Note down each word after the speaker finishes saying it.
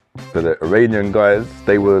So the Iranian guys,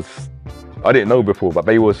 they was, I didn't know before, but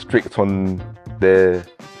they were strict on their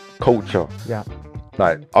culture. Yeah.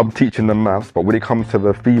 Like, I'm teaching them maths, but when it comes to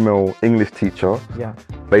the female English teacher, Yeah.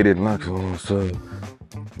 they didn't like, oh, sir,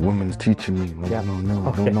 woman's teaching me. No, Yeah.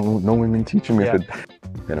 no women teaching me. Yeah.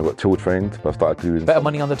 And I got till trained, but I started doing Better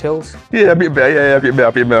money on the tills? Yeah, a bit better, a bit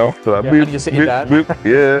better. So like, Yeah, and you're sitting down.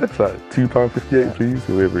 Yeah, it's like £2.58, please,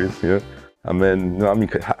 or whatever it is, yeah. And then, you know what I mean,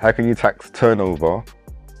 how can you tax turnover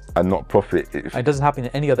and not profit? It doesn't happen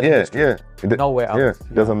in any other industry. Yeah. Nowhere else. Yeah,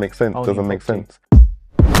 it doesn't make sense, Only doesn't make property. sense.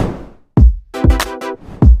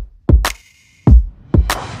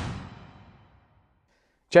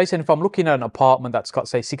 Jason, if I'm looking at an apartment that's got,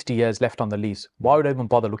 say, 60 years left on the lease, why would I even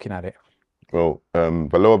bother looking at it? Well, the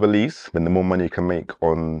lower the lease, then the more money you can make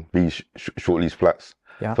on these short lease flats.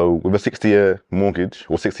 Yeah. So with a 60-year mortgage,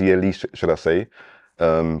 or 60-year lease, should I say,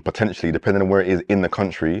 potentially, depending on where it is in the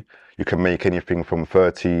country, you can make anything from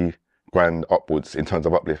 30 grand upwards in terms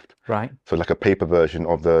of uplift. Right. So like a paper version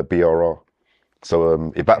of the BRR.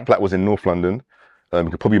 So if that flat was in North London, you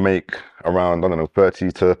could probably make around, I don't know,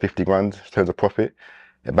 30 to 50 grand in terms of profit.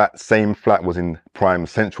 If that same flat was in prime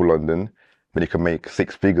central London, then you can make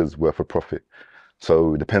 6 figures worth of profit.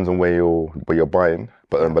 So it depends on where you're buying,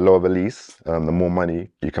 but the lower the lease, the more money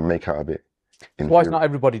you can make out of it. Why does not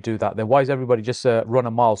everybody do that then? Why is everybody just run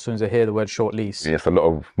a mile as soon as they hear the word short lease? Yeah, it's a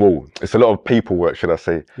lot of paperwork, should I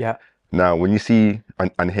say. Yeah. Now, when you see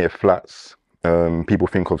and hear flats, people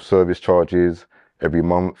think of service charges every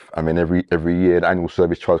month. I mean, every year the annual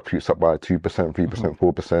service charge creeps up by 2%, 3%,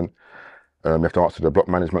 4%. You have to answer the block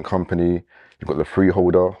management company. You've got the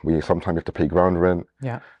freeholder, where sometimes you have to pay ground rent.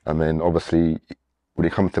 Yeah. And then obviously, when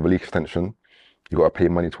it comes to the lease extension, you've got to pay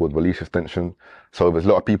money towards the lease extension. So there's a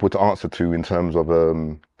lot of people to answer to in terms of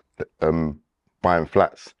buying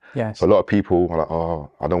flats. Yes. So a lot of people are like,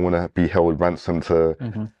 oh, I don't want to be held ransom to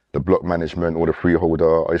the block management or the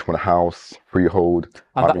freeholder. I just want a house, freehold.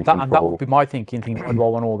 And that would be my thinking, I don't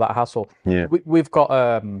want all that hassle. Yeah. We've got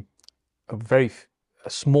a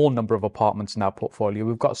small number of apartments in our portfolio.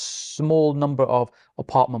 We've got a small number of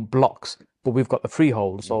apartment blocks, but we've got the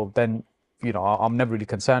freehold. So then, you know, I'm never really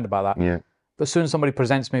concerned about that. Yeah. But as soon as somebody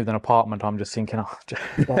presents me with an apartment, I'm just thinking,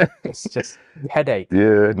 it's just headache.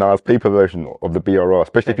 Yeah, no, it's paper version of the BRR,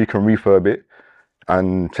 especially if you can refurb it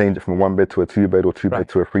and change it from a 1-bed to a 2-bed or 2-bed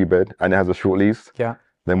to a 3-bed, and it has a short lease. Yeah.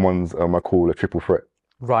 Then one's I call a triple threat.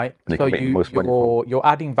 Right. So you're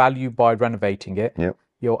adding value by renovating it. Yep.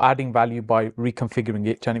 You're adding value by reconfiguring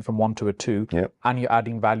it, turning it from 1 to a 2. Yep. And you're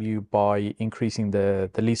adding value by increasing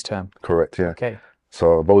the lease term. Correct, yeah. Okay.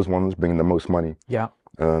 So those ones bring the most money. Yeah.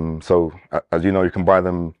 So as you know, you can buy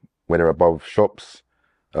them where they're above shops,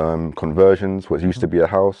 conversions, what used to be a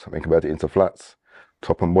house, and convert it into flats,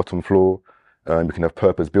 top and bottom floor. You can have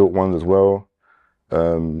purpose-built ones as well.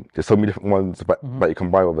 There's so many different ones that you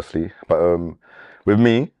can buy, obviously. But with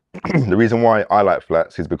me, the reason why I like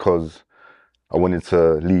flats is because I wanted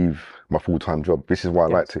to leave my full-time job. This is why I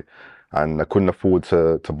liked it. And I couldn't afford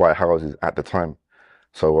to buy houses at the time.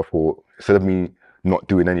 So I thought, instead of me not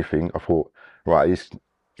doing anything, I thought, right, I just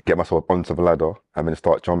get myself onto the ladder and then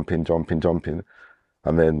start jumping.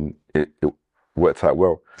 And then it worked out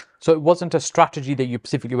well. So it wasn't a strategy that you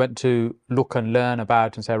specifically went to look and learn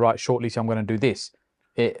about and say, right, short lease, I'm going to do this.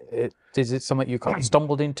 Is it something you kind of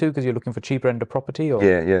stumbled into because you're looking for cheaper end of property? Or?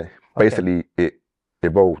 Yeah. Basically, it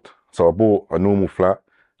evolved. So I bought a normal flat,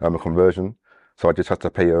 a conversion. So I just had to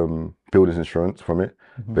pay builders insurance from it,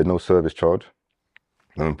 but no service charge.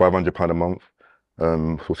 £500 a month,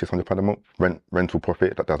 or £600 a month rental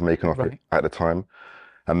profit that I was making off it at the time.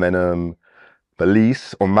 And then the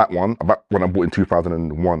lease on that one, when I bought in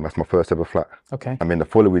 2001, that's my first ever flat. Okay. And then the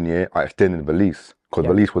following year, I extended the lease because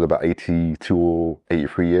the lease was about 82 or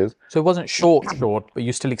 83 years. So it wasn't short, but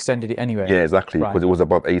you still extended it anyway. Yeah, exactly, because it was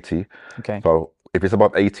above 80. Okay. So if it's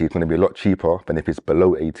above 80, it's going to be a lot cheaper than if it's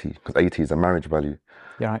below 80, because 80 is a marriage value.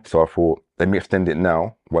 Yeah. Right. So I thought, let me extend it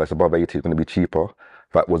now. While it's above 80, it's going to be cheaper.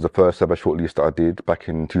 That was the first ever short lease that I did back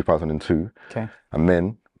in 2002. Okay. And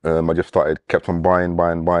then I just kept on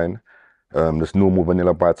buying. This normal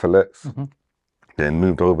vanilla buy-to-lets. Then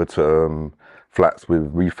moved over to flats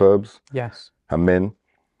with refurbs. Yes. And then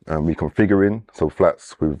reconfiguring, so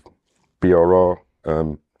flats with BRR,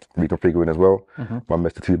 reconfiguring as well. 1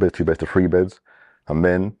 bed to 2 beds, 2 beds to 3 beds. And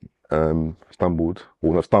then not stumbled,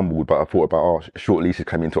 but I thought about short leases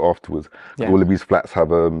came into afterwards. Yeah. All of these flats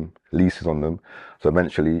have leases on them, so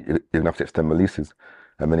eventually you're gonna have to extend the leases,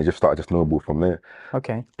 and then it just started to snowball from there.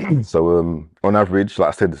 Okay. So on average, like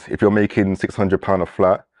I said, if you're making £600 a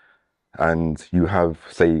flat and you have,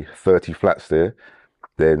 say, 30 flats there,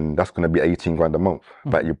 then that's going to be 18 grand a month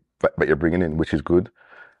that you're bringing in, which is good.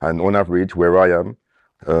 And on average, where I am,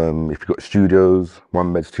 if you've got studios,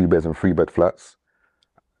 1 beds, 2 beds, and 3 bed flats,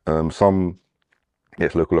 some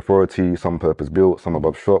it's local authority, some purpose built, some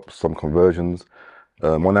above shops, some conversions.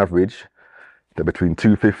 On average, they're between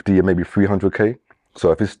 250 and maybe 300k.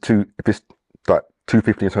 So if it's like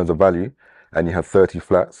 250 in terms of value, and you have 30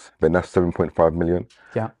 flats, then that's 7.5 million.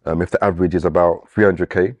 Yeah. If the average is about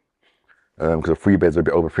 300k, because the 3 beds are a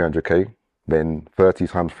bit over 300k, then 30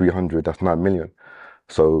 times 300, that's 9 million.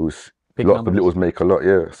 So Big lots numbers. of littles make a lot,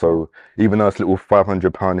 yeah. So even though it's little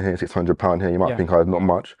 £500 here, £600 here, you might Yeah. think, oh, it's not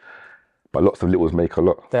much, but lots of littles make a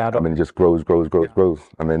lot. They add I up. mean, it just grows.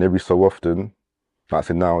 And then every so often, like I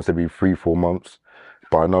said, now it's every 3-4 months,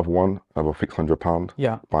 buy another one, another £600.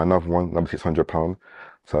 Yeah. Buy another one, another £600.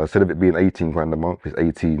 So instead of it being 18 grand a month, it's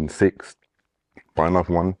 18.6. Buy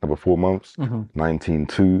another one, another 4 months,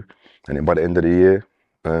 19.2. And then by the end of the year,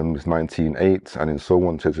 it's 19.8, and then so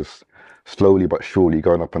on. So just slowly but surely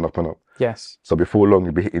going up and up and up. Yes. So before long,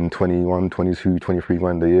 you'll be hitting 21, 22, 23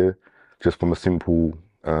 grand a year, just from a simple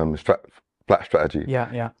flat strategy.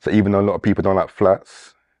 Yeah. Yeah. So even though a lot of people don't like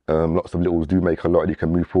flats, lots of littles do make a lot, and you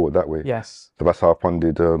can move forward that way. Yes. So that's how I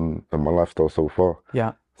funded my lifestyle so far.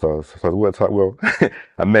 Yeah. So it works out well.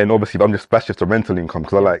 And then obviously, that's just the rental income,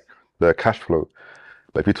 because I like the cash flow.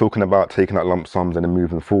 But if you're talking about taking out lump sums and then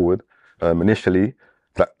moving forward, initially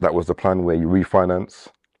that was the plan, where you refinance.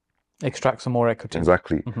 Extract some more equity.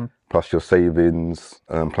 Exactly. Plus your savings,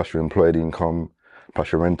 plus your employed income,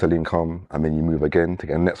 plus your rental income, and then you move again to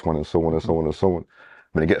get the next one, and so on and so on and so on.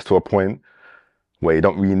 When it gets to a point where you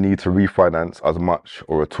don't really need to refinance as much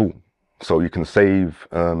or at all. So you can save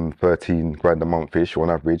 13 grand a month-ish on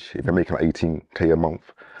average. If you're making like 18k a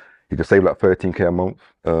month, you can save like 13k a month.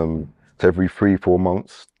 So every 3-4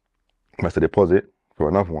 months, that's a deposit for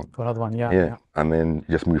another one. For another one, yeah. And then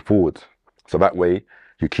you just move forward. So that way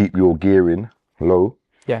you keep your gearing low.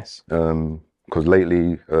 Yes. Because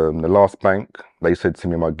lately, the last bank, they said to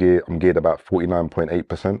me, I'm geared about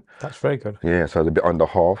 49.8%. That's very good. Yeah, so it's a bit under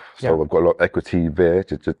half. So I've got a lot of equity there,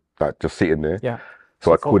 just sitting there. Yeah.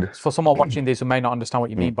 So for someone watching this who may not understand what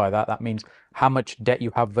you mean by that, that means how much debt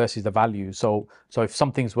you have versus the value. So if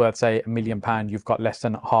something's worth, say, £1 million, you've got less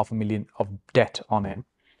than £500,000 of debt on it.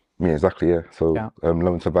 Yeah, exactly. Yeah. So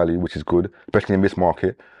loan to value, which is good, especially in this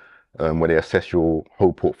market, where they assess your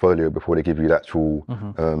whole portfolio before they give you the actual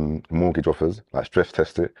mortgage offers, like stress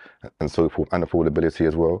test it and so forth, and affordability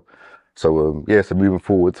as well. So so moving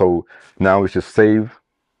forward, so now it's just save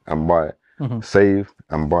and buy, save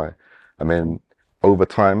and buy. I mean, over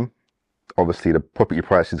time, obviously the property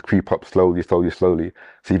prices creep up slowly. So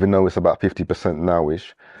even though it's about 50%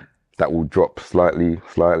 now-ish, that will drop slightly.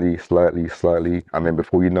 And then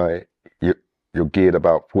before you know it, you're geared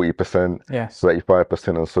about 40%, 35%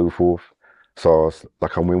 and so forth. So it's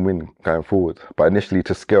like a win-win going forward. But initially,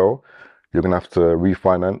 to scale, you're going to have to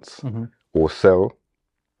refinance or sell,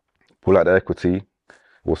 pull out the equity,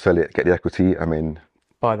 or sell it, get the equity, and then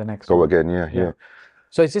buy the next go one. again. Yeah.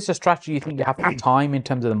 So is this a strategy you think you have time in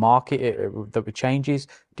terms of the market that it changes,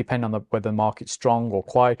 depending on whether the market's strong or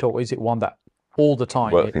quiet, or is it one that all the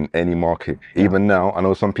time? Works in any market. Even now, I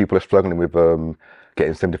know some people are struggling with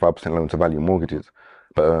getting 75% loan to value mortgages.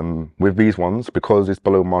 But with these ones, because it's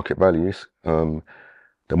below market values, the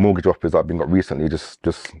mortgage offers that have been got recently just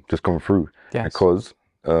gone through. Yes. Because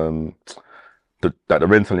the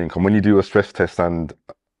rental income, when you do a stress test and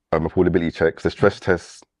affordability checks, the stress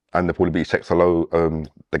tests and the affordability checks are low,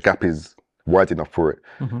 the gap is wide enough for it.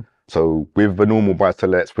 So with the normal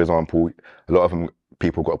buy-to-lets, for example, a lot of them,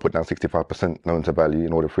 people got to put down 65% loan to value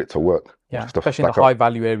in order for it to work. Yeah, especially in the high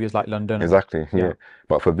value areas like London. Exactly, yeah.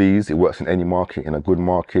 But for these, it works in any market, in a good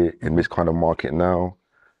market, in this kind of market now.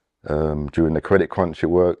 During the credit crunch, it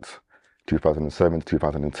worked, 2007 to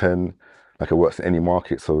 2010. Like, it works in any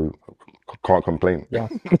market, so can't complain. Yeah.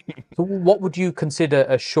 So what would you consider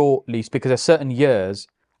a short lease? Because there's certain years,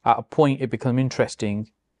 at a point it becomes interesting,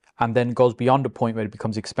 and then goes beyond a point where it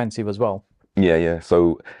becomes expensive as well. Yeah.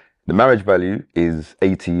 So the marriage value is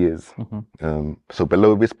 80 years. So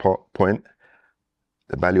below this point,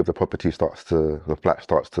 the value of the flat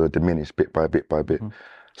starts to diminish bit by bit by bit.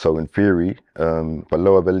 So in theory, the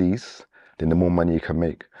lower the lease, then the more money you can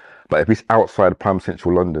make. But if it's outside prime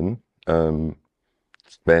central London,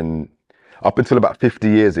 then up until about 50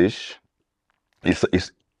 years-ish,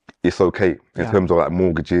 it's okay in terms of like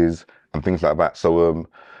mortgages and things like that. So and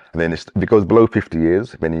then if it goes below 50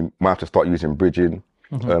 years, then you might have to start using bridging.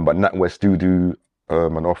 But NatWest do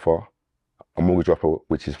an offer, a mortgage offer,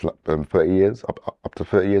 which is 30 years, up to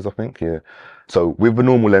 30 years, I think. Yeah. So with the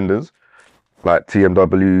normal lenders like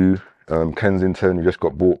TMW, Kensington, who just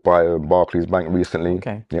got bought by Barclays Bank recently.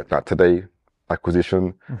 Okay. Yeah, like today,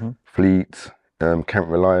 Acquisition, Fleet, Kent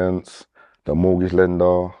Reliance, the Mortgage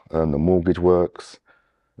Lender, the Mortgage Works.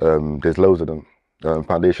 There's loads of them.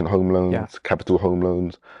 Foundation Home Loans, Capital Home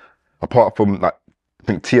Loans. Apart from like, I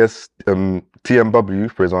think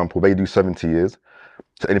TMW, for example, they do 70 years.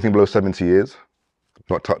 So anything below 70 years,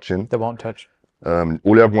 not touching. They won't touch. All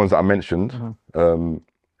the other ones that I mentioned,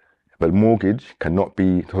 but mortgage cannot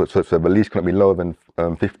be, so the lease cannot be lower than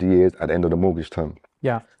 50 years at the end of the mortgage term.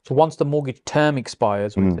 Yeah. So once the mortgage term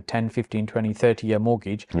expires, with a 10, 15, 20, 30-year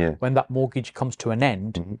mortgage, when that mortgage comes to an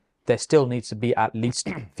end, there still needs to be at least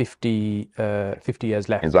 50 years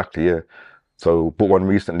left. Exactly, yeah. So bought one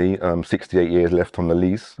recently, 68 years left on the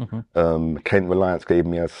lease. Kent Reliance gave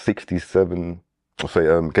me a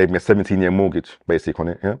 17-year mortgage basic on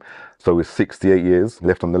it, yeah. So it's 68 years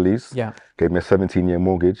left on the lease. Yeah. Gave me a 17-year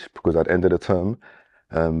mortgage because at the end of the term,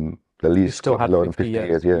 the lease still had lower than 50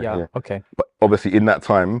 years. Yeah. Okay. But obviously in that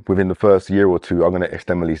time, within the first year or two, I'm going to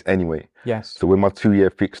extend my lease anyway. Yes. So when my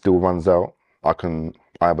 2-year fix still runs out, I can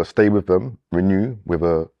either stay with them, renew with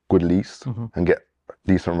a good lease and get a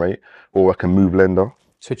decent rate, or I can move lender.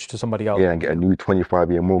 Switch to somebody else. Yeah, and get a new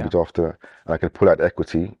 25-year mortgage after. And I can pull out the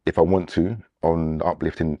equity if I want to on the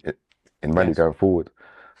uplift in value going forward.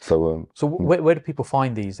 So where do people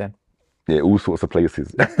find these then? Yeah, all sorts of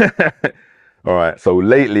places. All right. So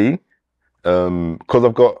lately, because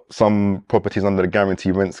I've got some properties under the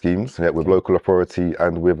guarantee rent schemes with local authority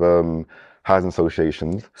and with housing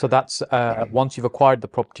associations. So that's once you've acquired the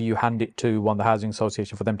property, you hand it to one of the housing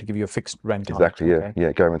association for them to give you a fixed rent. Exactly.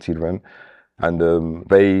 Yeah, guaranteed rent. And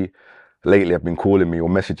they lately have been calling me or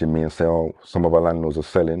messaging me and say, "Oh, some of our landlords are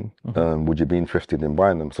selling. Would you be interested in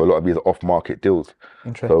buying them?" So a lot of these are off-market deals.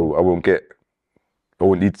 So I won't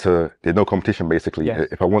need to. There's no competition basically.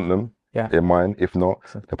 If I want them, they're mine. If not,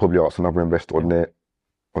 they'll probably ask another investor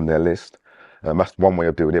on their list. That's one way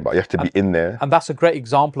of doing it, but you have to be in there. And that's a great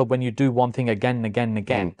example of when you do one thing again and again and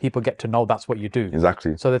again, people get to know that's what you do.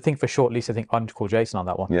 Exactly. So they think for short lease, they think, I need to call Jason on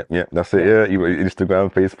that one. Yeah, that's it. Yeah,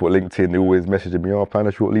 Instagram, Facebook, LinkedIn, they always messaging me, "Oh, plan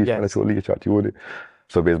a short lease, plan a short lease, chat to you on it."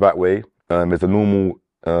 So there's that way. There's a normal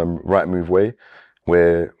right move way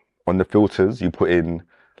where on the filters, you put in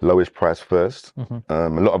lowest price first. A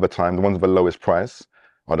lot of the time, the ones with the lowest price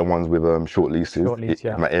are the ones with short leases in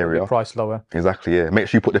that area. Price lower. Exactly, yeah. Make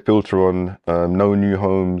sure you put the filter on no new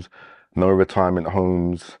homes, no retirement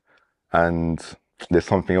homes, and there's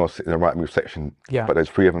something else in the right move section. But there's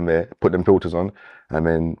 3 of them there. Put them filters on and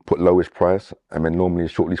then put lowest price, and then normally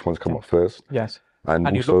short lease ones come up first. Yes. And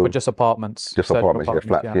you also, look for just apartments. Just apartments,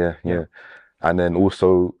 flats, yeah. And then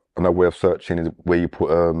also another way of searching is where you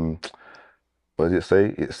put what does it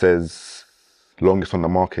say? It says longest on the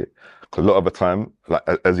market. Because a lot of the time, like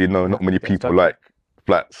as you know, not many people like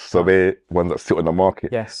flats, so they're ones that sit on the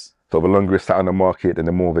market. Yes. So the longer it's sat on the market, then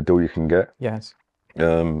the more of a deal you can get. Yes.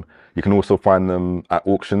 You can also find them at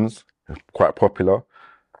auctions, quite popular.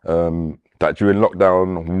 That during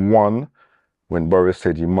lockdown 1, when Boris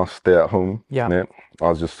said you must stay at home, I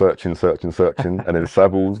was just searching, and then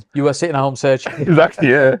Savills. You were sitting at home searching. Exactly,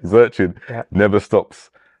 searching. Never stops.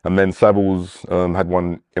 And then Savills had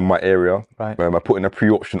one in my area. Right. I put in a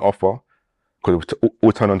pre-auction offer because it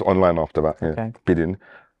all turned on online after that. Bidding.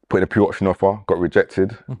 Put in a pre-auction offer, got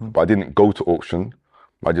rejected, but I didn't go to auction.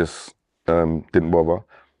 I just didn't bother.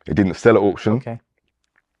 It didn't sell at auction.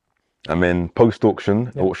 And then post-auction,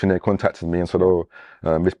 the auctioneer contacted me and said, "Oh,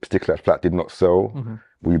 this particular flat did not sell.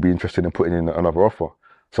 Will you be interested in putting in another offer?"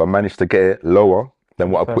 So I managed to get it lower than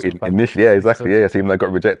what I put in initially. Yeah, exactly. So even though I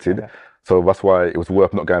got rejected. So that's why it was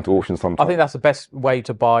worth not going to auction sometimes. I think that's the best way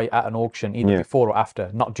to buy at an auction, either before or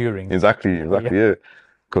after, not during. Exactly, yeah.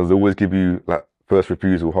 Because they always give you like first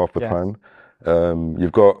refusal half the time.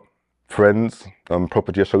 You've got friends,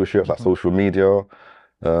 property associates, like social media.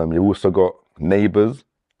 You've also got neighbours,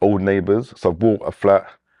 old neighbours. So I've bought a flat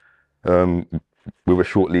with a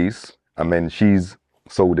short lease, and then she's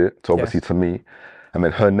sold it, to obviously to me. And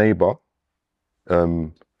then her neighbour,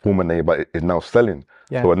 former neighbour, is now selling.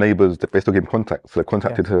 So her neighbours, they still give contact. So they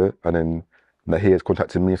contacted her, and then he has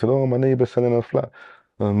contacted me and said, "Oh, my neighbour's selling a flat.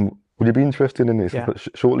 Would you be interested in this?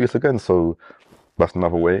 Short lease again." So that's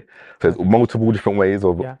another way. So there's multiple different ways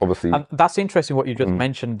of obviously. And that's interesting what you just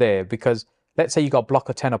mentioned there, because let's say you got a block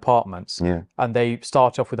of 10 apartments and they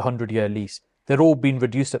start off with a 100-year lease. They're all being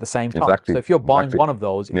reduced at the same time. So if you're buying one of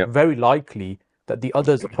those, it's very likely that the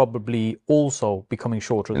others are probably also becoming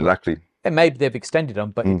shorter. And maybe they've extended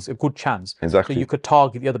them, but it's a good chance. So you could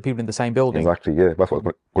target the other people in the same building. Exactly, yeah. That's what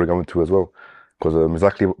we're going to as well. Because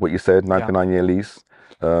exactly what you said, 99-year lease,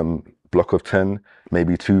 block of 10,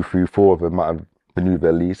 maybe 2, 3, 4 of them might have renewed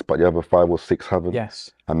their lease, but the other 5 or 6 haven't.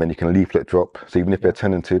 Yes. And then you can leaflet drop. So even if they're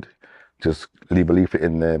tenanted, just leave a leaflet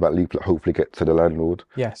in there. That leaflet hopefully get to the landlord.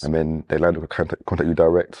 Yes. And then the landlord will contact you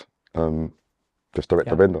direct. Just direct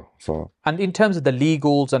the vendor. So. And in terms of the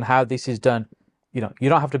legals and how this is done, you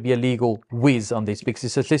don't have to be a legal whiz on this, because the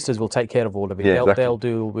solicitors will take care of all of it. Yeah, they'll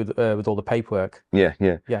do with all the paperwork. Yeah.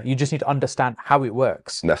 You just need to understand how it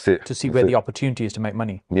works. That's it. To see where the opportunity is to make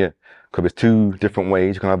money. Yeah, because there's two different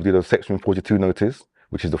ways. You can either do the Section 42 notice,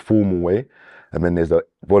 which is the formal way, and then there's the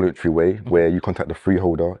voluntary way, where you contact the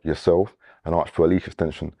freeholder yourself and ask for a lease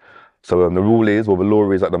extension. So the rule is, or the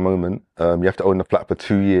law is at the moment, you have to own the flat for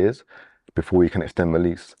 2 years before you can extend the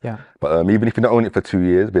lease. Yeah. But even if you don't own it for 2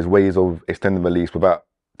 years, there's ways of extending the lease without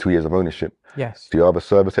 2 years of ownership. Yes. So you either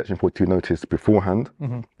serve a Section 42 notice beforehand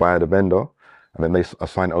by the vendor, and then they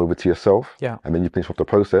assign it over to yourself. Yeah. And then you finish off the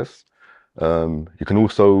process. You can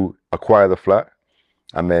also acquire the flat,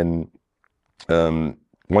 and then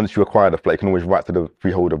once you acquire the flat, you can always write to the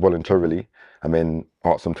freeholder voluntarily, and then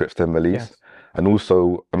ask them to extend the lease. Yes. And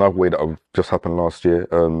also another way that just happened last year,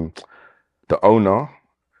 the owner,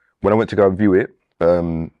 when I went to go and view it,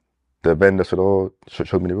 the vendor said,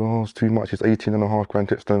 showed me, it's too much, it's 18.5 grand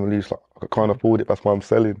to extend the lease. Like, I can't afford it, that's why I'm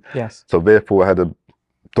selling. Yes. So therefore I had a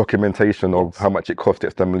documentation of how much it cost to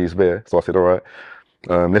extend the lease there. So I said, all right,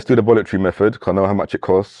 let's do the voluntary method, because I know how much it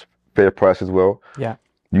costs, fair price as well. Yeah.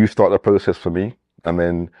 You start the process for me, and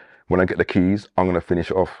then when I get the keys, I'm going to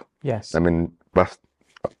finish it off. Yes. I mean, that's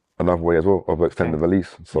another way as well of extending the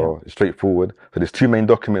lease. So it's straightforward. So there's two main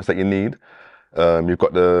documents that you need. You've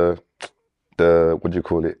got the what do you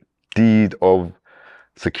call it? Deed of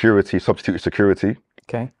security, substitute security.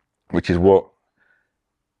 Okay. Which is what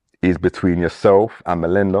is between yourself and the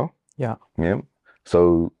lender. Yeah. Yeah.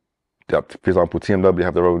 So, for example, TMW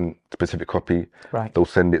have their own specific copy. Right. They'll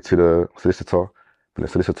send it to the solicitor, and the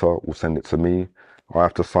solicitor will send it to me. I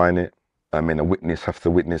have to sign it. I mean, a witness has to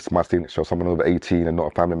witness my signature. Someone over 18 and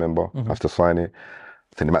not a family member has to sign it.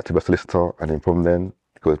 Send it back to the solicitor, and then from then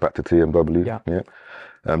it goes back to TMW.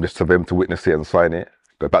 Yeah. Just for them to witness it and sign it.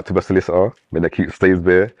 Go back to the solicitor, then the key stays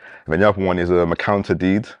there. And then the other one is a counter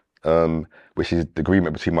deed, which is the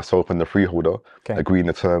agreement between myself and the freeholder, agreeing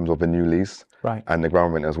the terms of the new lease and the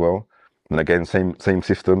ground rent as well. And again, same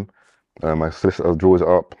system. My solicitor draws it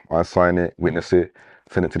up, I sign it, witness it,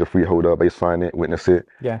 send it to the freeholder, they sign it, witness it,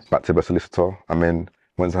 back to the solicitor. And then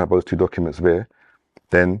once I have those two documents there,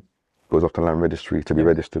 then it goes off to land registry to be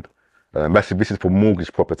registered. This is for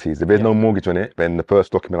mortgage properties. If there's no mortgage on it, then the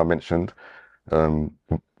first document I mentioned will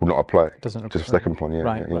not apply. Doesn't apply. Just the second one,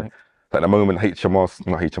 Right. At the moment,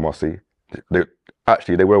 HMRC,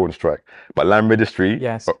 they were on strike, but land registry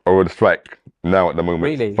are on strike now at the moment.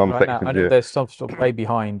 Really? Some right sections, now. I know they're sort of way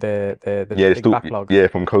behind the big still, backlog.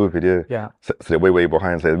 From COVID, Yeah. So they're way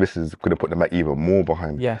behind. So this is going to put them back even more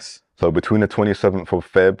behind. Yes. So between the 27th of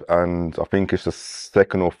Feb and I think it's the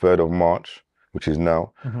 2nd or 3rd of March, which is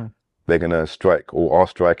now, they're going to strike or are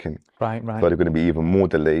striking. Right. So they're going to be even more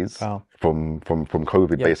delays from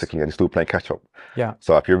COVID, basically, and they're still playing catch up. Yeah.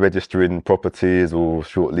 So if you're registering properties or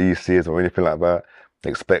short leases or anything like that,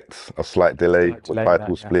 expect a slight delay or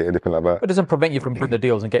title split, anything like that. But it doesn't prevent you from doing the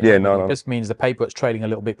deals and getting no. It just means the paperwork's trailing a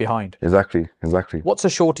little bit behind. Exactly. What's the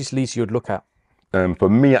shortest lease you'd look at? For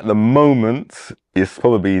me at the moment, it's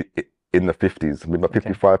probably in the 50s, maybe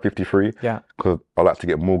 55, 53. Yeah. Because I like to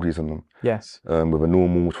get mortgages on them. Yes. With a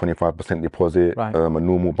normal 25% deposit, a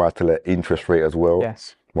normal buy-to-let interest rate as well.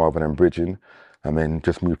 Yes. Rather than bridging, and then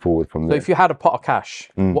just move forward from there. So if you had a pot of cash,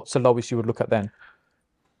 what's the lowest you would look at then?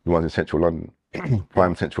 The ones in central London,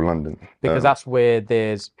 prime central London. Because that's where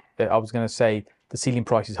I was going to say, the ceiling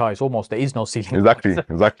price is high. It's almost, there is no ceiling. Exactly,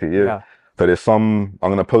 yeah. So there's some, I'm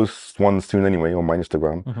going to post one soon anyway on my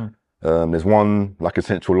Instagram. There's one like in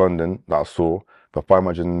central London that I saw for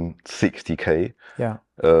 560k. Yeah.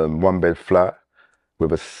 1 bed flat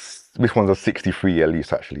with this one's a 63-year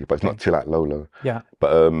lease actually, but it's not too like low. Yeah.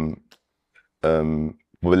 But the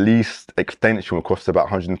lease extension will cost about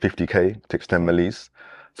 150k to extend the lease.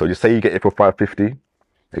 So you say you get it for 550,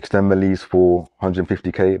 extend the lease for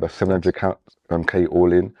 150k, that's 700k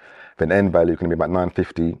all in. Then end value can be about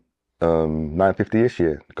 950. 950-ish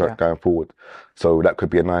going forward. So that could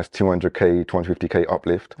be a nice 200k, 250k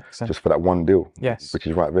uplift just for that one deal. Yes. Which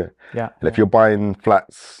is right there. Yeah. And if you're buying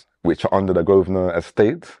flats which are under the Grosvenor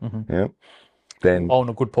estate, then own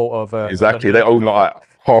a good part of exactly. They own like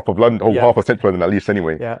half of London, half of central London at least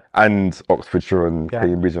anyway. Yeah. And Oxfordshire and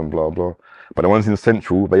Cambridge and blah blah. But the ones in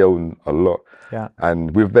central, they own a lot. Yeah.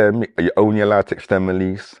 And with them, you're only allowed to extend the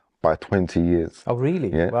lease by 20 years. Oh,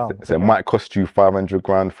 really? Yeah. Wow. So it might cost you 500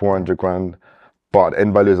 grand, 400 grand, but the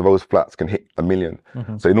end values of those flats can hit $1 million.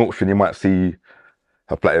 So in auction, you might see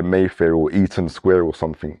a flat in Mayfair or Eaton Square or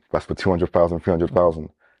something that's for 200,000, 300,000.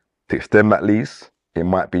 To extend that lease, it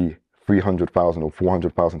might be 300,000 or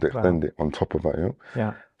 400,000 to extend it on top of that. You know?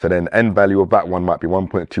 Yeah. So then the end value of that one might be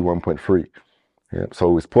 1.2, 1.3. Yeah.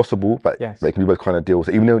 So it's possible, but they can be those kind of deals.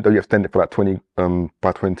 Even though you extend it for like 20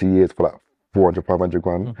 by 20 years for like 400, 500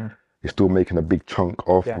 grand, you're still making a big chunk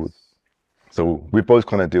afterwards. So with those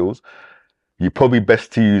kind of deals, you're probably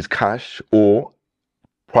best to use cash or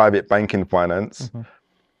private banking finance.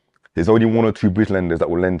 There's only 1 or 2 bridge lenders that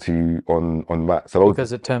will lend to you on that. So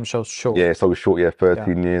because the term shows short. Yeah, so short. Yeah,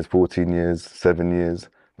 13 years, 14 years, 7 years,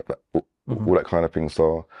 all that kind of thing.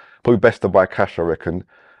 So probably best to buy cash, I reckon,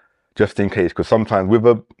 just in case. Because sometimes with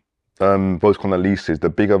those kind of leases, the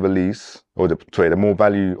bigger the lease, or the more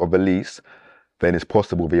value of the lease, then it's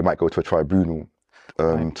possible that you might go to a tribunal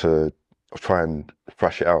to try and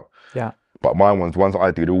thrash it out. Yeah. But my ones that I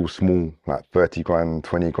do, they're all small, like 30 grand,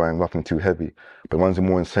 20 grand, nothing too heavy. But ones are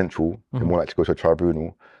more in central, they're more likely to go to a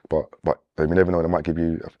tribunal. But you never know, they might give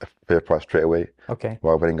you a fair price straight away. Okay.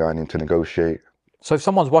 Rather than going in to negotiate. So if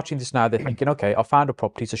someone's watching this now, they're thinking, okay, I found a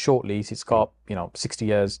property, it's a short lease, it's got 60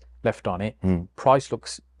 years left on it. Price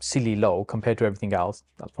looks silly low compared to everything else.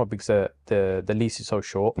 That's probably because the lease is so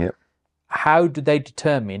short. Yep. How do they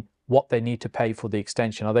determine what they need to pay for the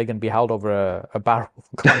extension? Are they going to be held over a barrel?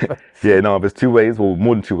 Yeah, no, there's 2 ways, or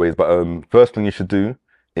more than 2 ways. But first thing you should do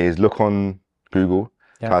is look on Google,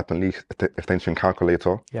 type in lease extension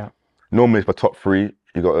calculator. Yeah. Normally for top 3,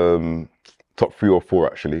 you got top 3 or 4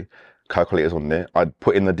 actually calculators on there. I'd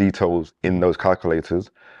put in the details in those calculators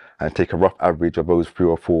and take a rough average of those 3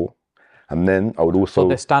 or 4, and then I would also. So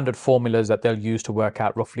there's standard formulas that they'll use to work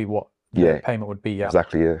out roughly what the payment would be. Yeah.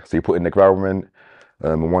 Exactly. Yeah. So you put in the ground rent.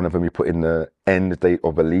 And one of them you put in the end date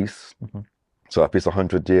of a lease. So if it's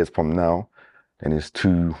 100 years from now, then it's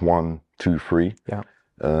 2123. Yeah.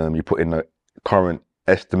 You put in the current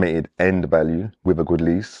estimated end value with a good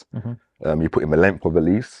lease. You put in the length of the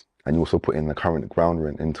lease, and you also put in the current ground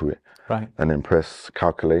rent into it. Right. And then press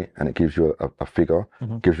calculate, and it gives you a figure.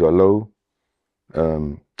 Gives you a low,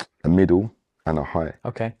 a middle, and a high.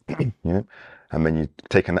 Okay. Yeah. And then you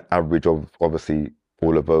take an average of obviously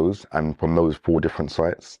all of those, and from those 4 different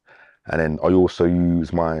sites. And then I also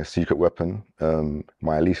use my secret weapon,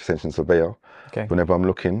 my lease extension surveyor. Okay. Whenever I'm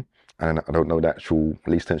looking and I don't know the actual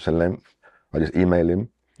lease extension length, I just email him.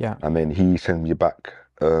 Yeah. And then he sends me back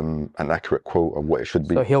an accurate quote of what it should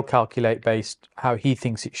be. So he'll calculate based how he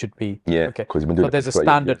thinks it should be. Yeah. Okay. Because he's been doing so there's a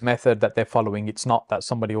standard method that they're following. It's not that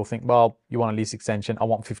somebody will think, well, you want a lease extension, I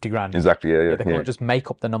want 50 grand. Exactly. Yeah. They can't just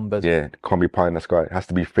make up the numbers. Yeah. It can't be pie in the sky. It has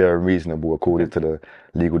to be fair and reasonable according to the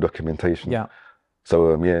legal documentation. Yeah.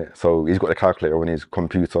 So so he's got the calculator on his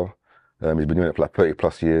computer. He's been doing it for like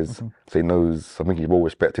 30+ years. So he knows. I think he's well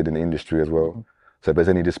respected in the industry as well. So if there's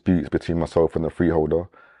any disputes between myself and the freeholder,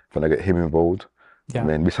 then I get him involved. Yeah. And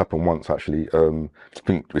then this happened once actually. I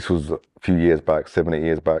think this was a few years back, 7, 8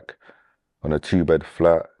 years back, on a 2-bed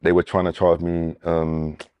flat. They were trying to charge me,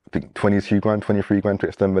 I think 22 grand, 23 grand to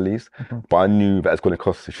extend the lease. But I knew that it's going to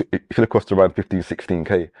cost. It should have cost around 15,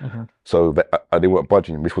 16k. So they weren't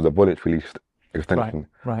budging. This was a voluntary lease extension.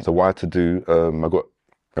 Right. So what I had to do, I got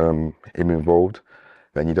him involved.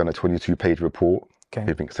 Then you done a 22-page report. Okay.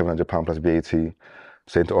 I think £700 plus VAT.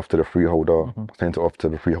 Sent it off to the freeholder. Sent it off to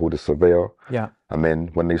the freeholder surveyor. Yeah. And then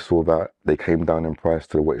when they saw that, they came down in price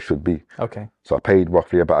to what it should be. Okay. So I paid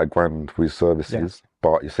roughly about £1,000 for his services,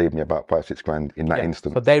 but it saved me about 5, 6 grand in that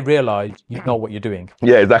instant. So they realise you know what you're doing.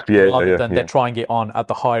 Yeah, exactly. Yeah, rather than they're trying it on at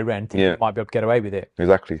the high rent, you might be able to get away with it.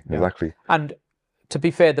 Exactly. And to be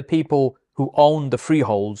fair, the people who own the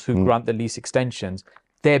freeholds, who grant the lease extensions,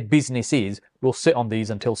 their business will sit on these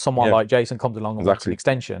until someone like Jason comes along and wants an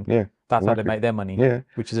extension. Yeah. That's how they make their money. Yeah.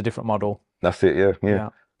 Which is a different model. That's it. Yeah.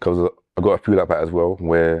 Because I got a few like that as well,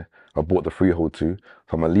 where I bought the freehold to.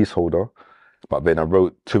 So I'm a leaseholder, but then I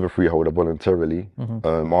wrote to the freeholder voluntarily,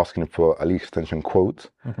 asking for a lease extension quote,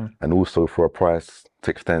 and also for a price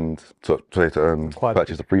to extend to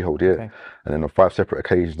purchase the freehold. Yeah. Okay. And then on 5 separate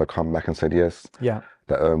occasions, I come back and said yes. Yeah.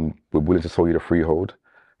 That we're willing to sell you the freehold,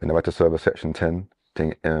 and I had to serve a Section 10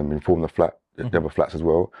 to inform the other flats as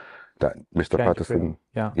well, that Mr. Patterson,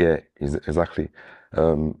 exactly,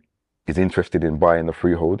 is interested in buying the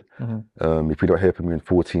freehold. If we don't hear from you in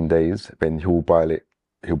 14 days, then he'll buy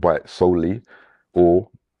it solely, or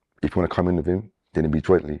if you want to come in with him, then it'll be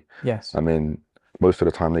jointly. Yes. I mean, most of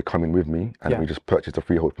the time they come in with me, and we just purchase the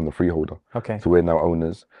freehold from the freeholder. Okay. So we're now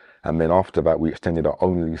owners. And then after that, we extended our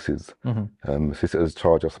own leases. Solicitors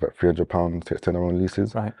charge us about £300 to extend our own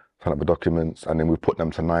leases. Right. Sign up the documents, and then we put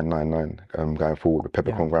them to 999 going forward with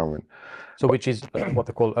peppercorn ground rent. So which is what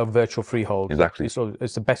they call a virtual freehold. Exactly. So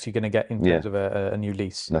it's the best you're going to get in terms of a new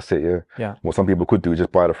lease. That's it, yeah. Yeah. What some people could do is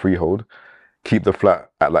just buy the freehold, keep the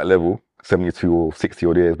flat at that level, 72 or 60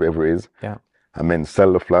 odd years, whatever it is, and then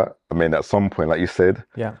sell the flat. I mean, at some point, like you said,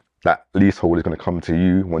 that leasehold is going to come to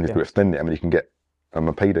you when you extend it, and then you can get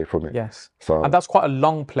a payday from it. Yes. So, and that's quite a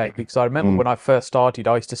long play, because I remember when I first started,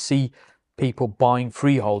 I used to see people buying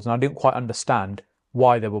freeholds, and I didn't quite understand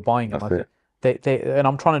why they were buying them. And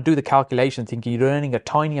I'm trying to do the calculation, thinking you're earning a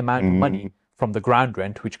tiny amount of money from the ground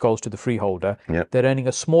rent, which goes to the freeholder. They're earning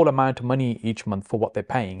a small amount of money each month for what they're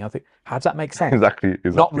paying. I think, how does that make sense? Exactly.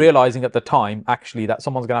 Not realizing at the time, actually, that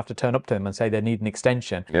someone's going to have to turn up to them and say they need an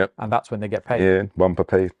extension. And that's when they get paid. Yeah, bumper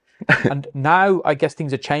pay. And now I guess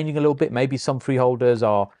things are changing a little bit. Maybe some freeholders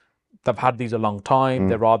they've had these a long time.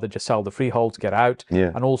 They'd rather just sell the freeholds, get out.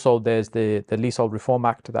 And also there's the Leasehold Reform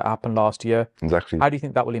Act that happened last year. Exactly. How do you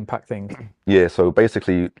think that will impact things? Yeah, so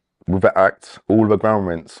basically with the act, all the ground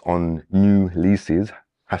rents on new leases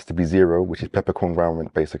has to be 0, which is peppercorn ground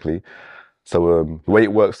rent basically. So the way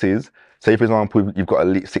it works is, say for example, you've got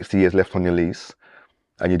 60 years left on your lease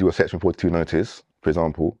and you do a Section 42 notice, for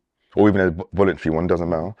example, or even a voluntary one, doesn't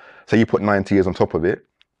matter. Say you put 90 years on top of it,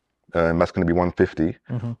 that's going to be 150.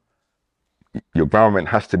 Your ground rent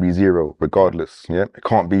has to be 0 regardless. It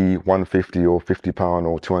can't be 150 or £50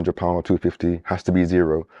 or £200 or 250. Has to be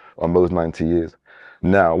 0 on those 90 years.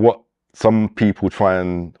 Now, what some people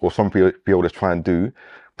some freeholders try and do,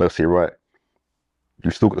 they'll say, right,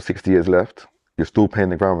 you've still got 60 years left. You're still paying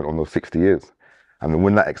the ground rent on those 60 years. And then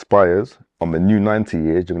when that expires, on the new 90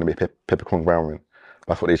 years, you're going to be peppercorn ground rent.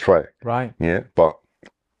 That's what they try. Right. Yeah, but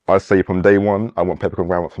I say from day one, I want peppercorn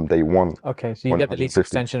ground rent from day one. Okay, so you get the lease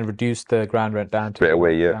extension and reduce the ground rent down to straight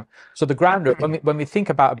away. Yeah. So the ground rent, when we think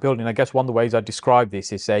about a building, I guess one of the ways I describe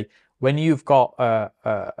this is, say, when you've got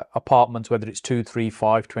apartments, whether it's 2, 3,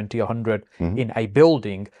 5, 20, 100 in a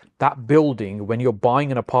building, that building, when you're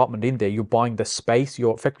buying an apartment in there, you're buying the space.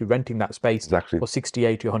 You're effectively renting that space for 60,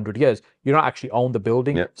 80, 100 years. You don't actually own the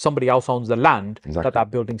building. Somebody else owns the land that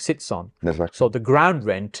building sits on. So the ground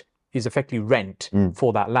rent is effectively rent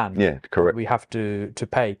for that land. Yeah, correct. We have to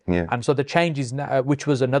pay. And so the change is, which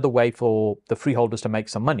was another way for the freeholders to make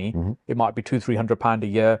some money. It might be £200-300 a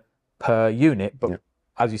year per unit, but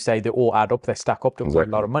as you say, they all add up, they stack up to a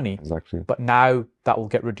lot of money. But now that will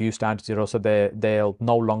get reduced down to 0, so they'll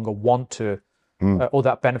no longer want to, or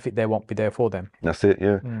that benefit there won't be there for them. That's it,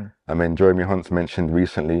 yeah. I mean, Jeremy Hunt's mentioned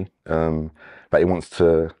recently that he wants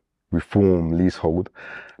to reform leasehold.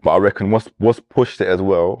 But I reckon what's pushed it as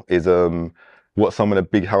well is what some of the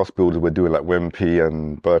big house builders were doing, like Wemp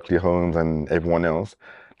and Berkeley Homes and everyone else.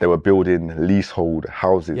 They were building leasehold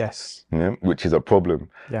houses, which is a problem.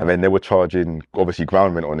 And then they were charging, obviously,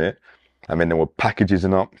 ground rent on it. And then they were packaging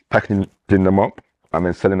them up, and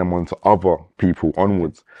then selling them on to other people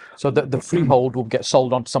onwards. So the freehold will get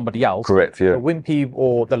sold on to somebody else. Correct, yeah. The Wimpy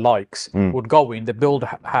or the likes would go in, they build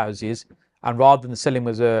houses, and rather than selling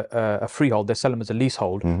them as a freehold, they sell them as a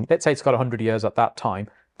leasehold. Let's say it's got 100 years at that time.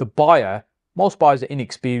 The buyer, most buyers are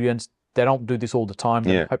inexperienced. They don't do this all the time.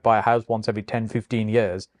 They buy a house once every 10, 15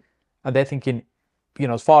 years. And they're thinking,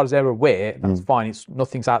 as far as they're aware, that's fine.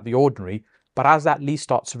 Nothing's out of the ordinary. But as that lease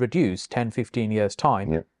starts to reduce 10, 15 years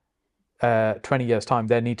time, 20 years time,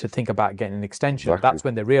 they need to think about getting an extension. That's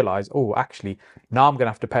when they realize, oh, actually, now I'm going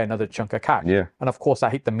to have to pay another chunk of cash. And of course,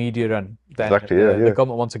 that hit the media, and then the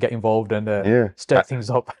government wants to get involved and stir things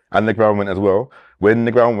up. And the ground rent as well. When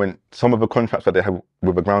the ground rent, some of the contracts that they have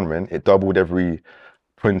with the ground rent, it doubled every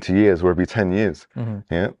 20 years or every 10 years.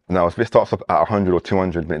 Now, if it starts off at 100 or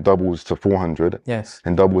 200, then it doubles to 400.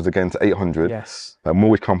 And doubles again to 800.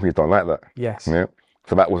 Mortgage companies don't like that.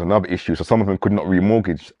 So that was another issue. So some of them could not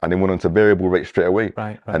remortgage, and they went on to variable rate straight away.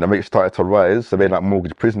 And the rate started to rise, so they're like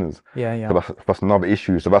mortgage prisoners. So that's another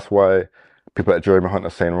issue. So that's why people like Jeremy Hunt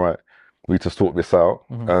are saying, right, we need to sort this out.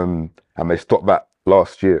 And they stopped that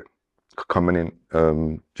last year, coming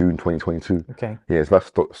in June 2022. So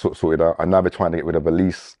that's sorted out. And now they're trying to get rid of the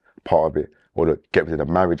lease part of it, or to get rid of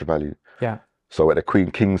the marriage value. So at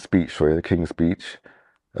the King's speech,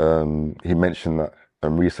 he mentioned that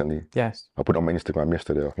recently. I put it on my Instagram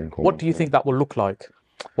yesterday, I think. What do you think that will look like?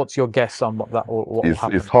 What's your guess on what will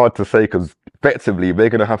happen? It's hard to say, because effectively they're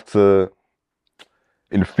going to have to,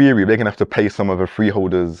 in theory, they're going to have to pay some of the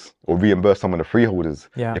freeholders or reimburse some of the freeholders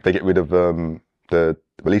if they get rid of the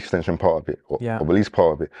lease extension part of it, or the lease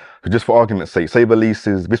part of it. So just for argument's sake, say the lease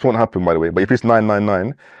is, this won't happen by the way, but if it's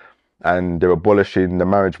 999 and they're abolishing the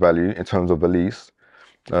marriage value in terms of the lease,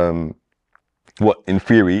 what in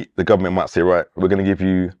theory the government might say, right, we're going to give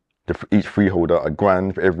you each freeholder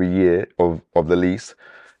 £1,000 for every year of the lease.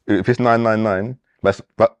 If it's 999, that's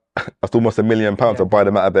almost £1 million to buy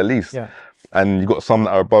them out of their lease. And you've got some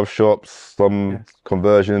that are above shops, some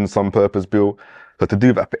conversions, some purpose built. So to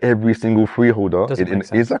do that for every single freeholder,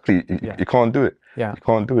 exactly, you can't do it. Yeah. You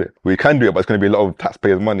can't do it. Well, you can do it, but it's going to be a lot of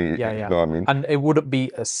taxpayers' money. Yeah, You know what I mean? And it wouldn't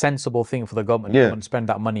be a sensible thing for the government to come and spend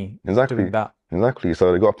that money doing that. Exactly.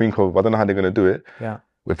 So they've got to think of, I don't know how they're going to do it. Yeah.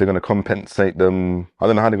 If they're going to compensate them, I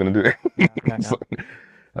don't know how they're going to do it.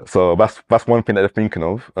 So that's one thing that they're thinking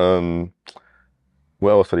of.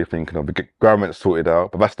 What else are they thinking of? The ground rent sorted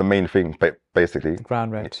out, but that's the main thing, basically. The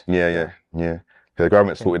ground rent. Yeah. The ground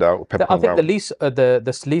rent sorted out. I think the lease,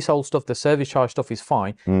 the leasehold stuff, the service charge stuff is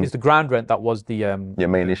fine. It's the ground rent that was the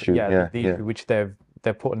main issue. The issue which they're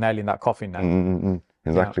putting nail in that coffin now.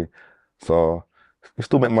 Exactly. So we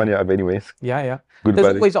still make money out of it anyways. Yeah. Good There's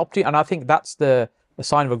value. always opportunity, and I think that's the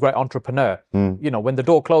sign of a great entrepreneur. You know, when the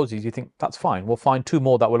door closes, you think that's fine. We'll find 2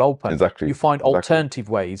 more that will open. Exactly. You find alternative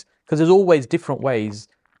ways, because there's always different ways.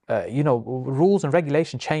 You know, rules and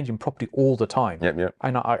regulation change in property all the time. Yep.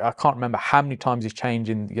 And I can't remember how many times it's changed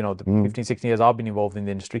in, you know, the 15, 16 years I've been involved in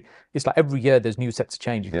the industry. It's like every year there's new sets of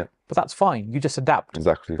changes. Yeah. But that's fine. You just adapt.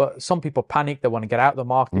 Exactly. But some people panic. They want to get out of the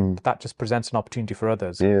market. But that just presents an opportunity for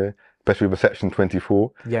others. Yeah. Especially with Section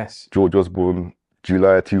 24. Yes. George Osborne,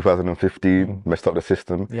 July 2015, messed up the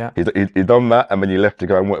system. Yeah. He done that, and then he left to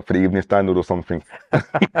go and work for the Evening Standard or something.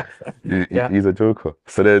 He's a joker.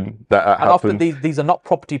 So then that happened. Often these are not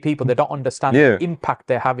property people. They don't understand the impact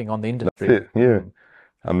they're having on the industry. That's it.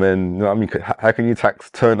 And then, you know what I mean? How can you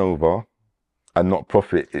tax turnover and not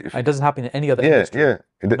profit? It doesn't happen in any other industry.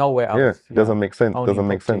 Nowhere else. It doesn't make sense. Only Doesn't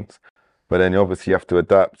make sense. But then obviously you have to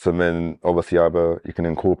adapt, and then obviously either you can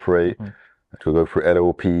incorporate to go through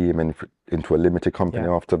LLP and then into a limited company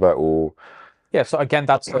after that, or so again,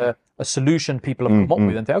 that's a solution people have come up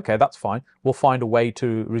with, and say, okay, that's fine. We'll find a way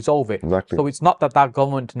to resolve it. Exactly. So it's not that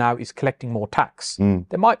government now is collecting more tax.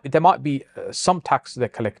 There might be some tax they're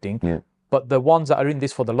collecting, but the ones that are in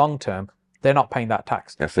this for the long term, they're not paying that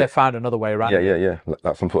tax. They've found another way around. Yeah.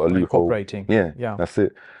 That's some sort of loophole. Incorporating. Yeah. That's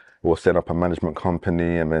it. Or set up a management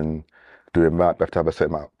company and then doing that. You have to have a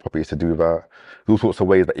certain amount of properties to do that. There's all sorts of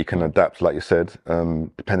ways that you can adapt, like you said,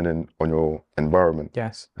 depending on your environment.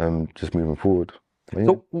 Yes. Just moving forward.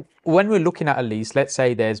 So when we're looking at a lease, let's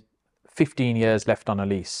say there's 15 years left on a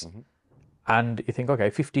lease, and you think, okay,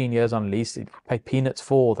 15 years on a lease, you pay peanuts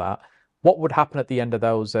for that. What would happen at the end of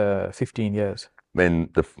those 15 years? Then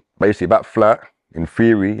basically that flat, in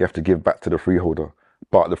theory, you have to give back to the freeholder,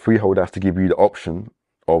 but the freeholder has to give you the option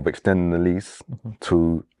of extending the lease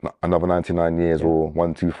to another 99 years or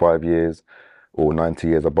 125 years or 90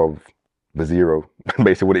 years above the zero,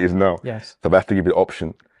 basically what it is now. Yes. So they have to give you the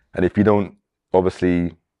option. And if you don't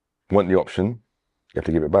obviously want the option, you have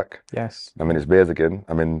to give it back. Yes. I mean, it's theirs again.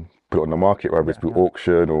 I mean, put it on the market, whether it's through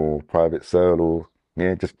auction or private sale or,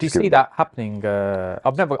 just. Do you see that happening? I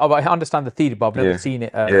understand the theory, but I've never seen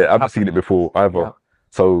it. I haven't seen it before either. Yeah.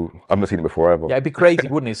 So I've not seen it before either. Yeah, it'd be crazy,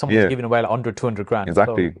 wouldn't it? Someone's giving away like 100, 200 grand.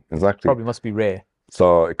 Exactly. Probably must be rare.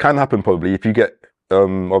 So it can happen probably if you get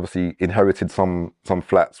obviously inherited some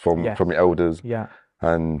flats from your elders. Yeah.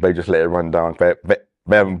 And they just let it run down.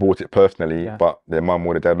 They haven't bought it personally, but their mum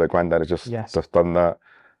or their dad or their granddad has just done that.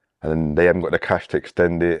 And then they haven't got the cash to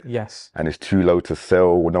extend it. Yes. And it's too low to sell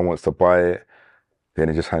or no one wants to buy it. Then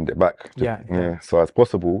they just hand it back. So it's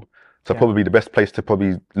possible. So probably the best place to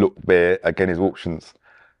probably look there again is auctions.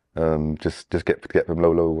 Just get them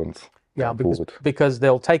low ones. Yeah, because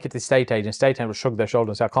they'll take it to the estate agent. Estate agent will shrug their shoulders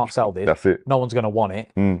and say, I can't sell this. That's it. No one's going to want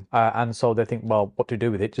it. And so they think, well, what to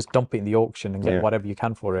do with it? Just dump it in the auction and get whatever you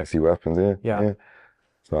can for it. See what happens, yeah.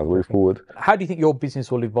 So I'll way forward. How do you think your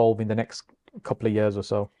business will evolve in the next couple of years or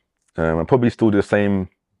so? I'll probably still do the same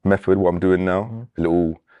method, what I'm doing now. A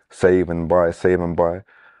little save and buy.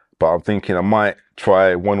 But I'm thinking I might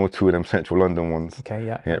try 1 or 2 of them central London ones. Okay,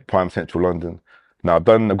 yeah. Prime central London. Now I've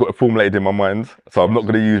got it formulated in my mind, so I'm not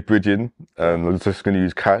going to use bridging. I'm just going to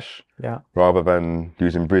use cash rather than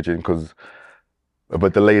using bridging, because of the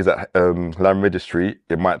delays at land registry,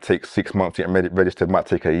 it might take 6 months to get registered, it might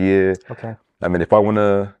take a year. Okay. I mean, if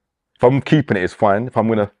I'm keeping it, it's fine. If I'm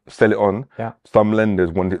going to sell it on, some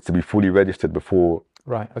lenders want it to be fully registered before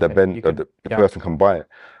the person can buy it.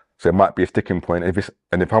 So it might be a sticking point.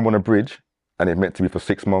 And if I'm on a bridge and it's meant to be for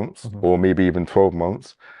 6 months or maybe even 12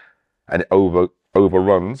 months, and it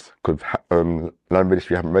overruns because land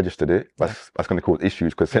registry haven't registered it, that's going to cause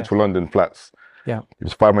issues, because central London flats,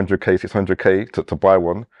 it's 500k, 600k to buy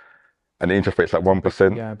one, and the interest rate's like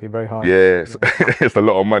 1%. Yeah, it'd be very hard. Yeah, it's a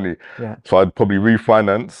lot of money. Yeah. So I'd probably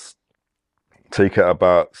refinance, take it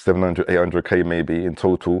about 700, 800k maybe in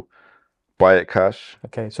total, buy it cash.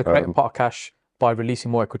 Okay, so create a pot of cash by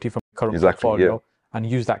releasing more equity from current portfolio. And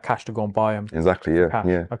use that cash to go and buy them. Exactly,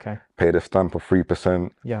 yeah. Okay. Pay the stamp of 3%.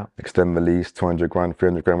 Yeah. Extend the lease, 200 grand,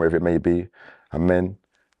 300 grand, whatever it may be. and then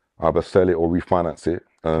either sell it or refinance it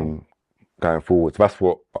going forward. So that's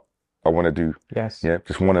what I want to do. Yes. Yeah,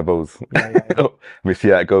 just one of those. Let me see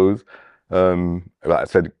how it goes. Like I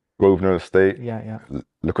said, Grosvenor Estate.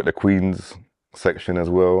 Look at the Queens section as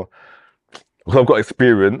well. Because I've got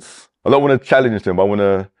experience. I don't want to challenge them, but I want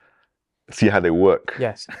to see how they work.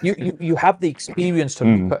 Yes. You have the experience to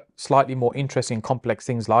look at slightly more interesting, complex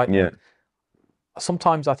things like that.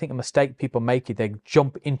 Sometimes I think a mistake people make is they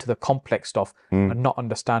jump into the complex stuff and not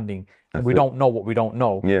understanding. And we don't know what we don't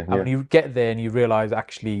know. And when you get there and you realize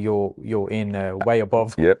actually you're in way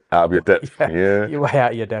above. Yep, out of your depth. You're way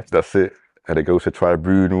out of your depth. That's it. And they go to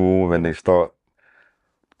tribunal and then they start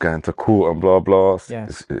going to court and blah blah.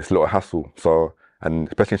 It's a lot of hassle. So, and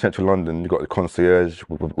especially in central London, you've got the concierge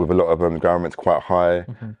with a lot of ground rents quite high.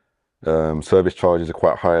 Service charges are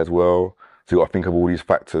quite high as well. So you got to think of all these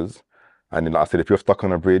factors. And then, like I said, if you're stuck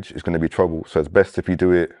on a bridge, it's going to be trouble. So it's best if you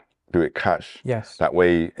do it cash. Yes. That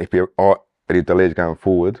way, if there are any delays going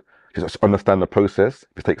forward, just understand the process.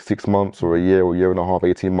 If it takes 6 months or a year and a half,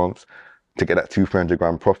 18 months to get that 200-300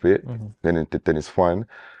 grand profit, then it's fine.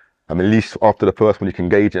 I mean, at least after the first one, you can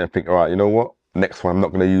gauge it and think, all right, you know what? Next one, I'm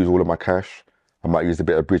not going to use all of my cash. I might use a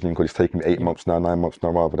bit of bridging because it's taking me 8 months now, 9 months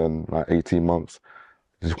now, rather than like 18 months.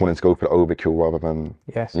 Just wanting to go for the overkill rather than,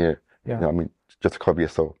 you know, I mean, just to cover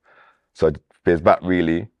yourself. So there's that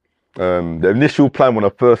really. The initial plan when I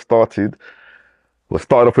first started was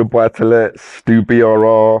start off with buy-to-lets, do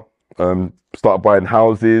BRR, start buying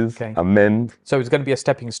houses, and then. So it's going to be a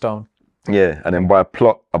stepping stone. Yeah, and then buy a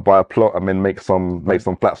plot, and then make some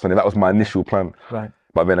flats on it. That was my initial plan. Right.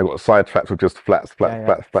 But then I got sidetracked with just flats.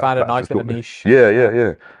 Found a nice little niche.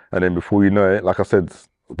 Yeah. And then before you know it, like I said,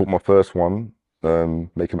 I bought my first one,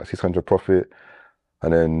 making about 600 profit.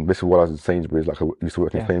 And then this is while I was in Sainsbury's, like I used to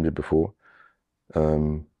work in Sainsbury's before.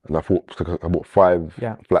 And I bought 5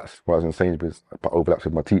 flats while I was in Sainsbury's, but overlaps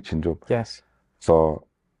with my teaching job. Yes. So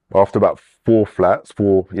after about 4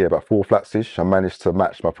 flats-ish, I managed to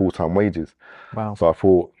match my full-time wages. Wow. So I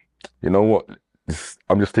thought, you know what,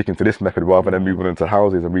 I'm just sticking to this method rather than moving into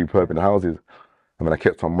houses and refurbing the houses. And then I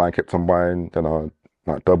kept on buying, then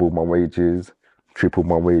I doubled my wages, tripled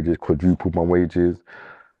my wages, quadrupled my wages.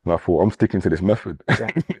 And I thought, I'm sticking to this method.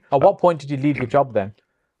 At what point did you leave your job then?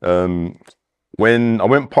 When I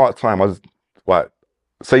went part-time, I was like,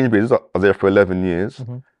 Sainsbury's, I was there for 11 years.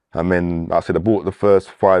 And then I bought the first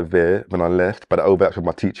 5 there when I left, but I overlapped with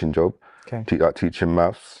my teaching job, teaching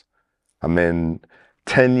maths. And then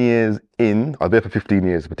 10 years in, I was there for 15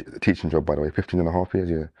 years, a teaching job, by the way, 15 and a half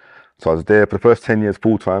years, So I was there for the first 10 years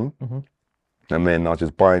full-time. And then I was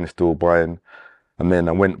just still buying. And then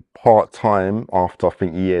I went part-time after, I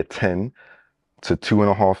think, year 10 to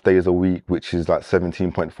 2.5 days a week, which is like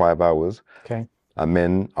 17.5 hours. And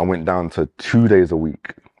then I went down to 2 days a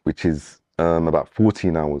week, which is about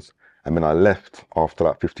 14 hours. And then I left after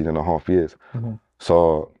like 15 and a half years.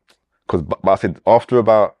 So, but I said,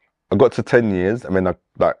 I got to 10 years and then I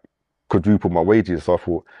like quadrupled my wages. So I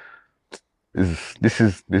thought,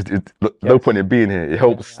 there's no point in being here. It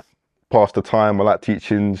helps pass the time. I like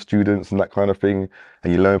teaching students and that kind of thing.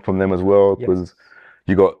 And you learn from them as well, because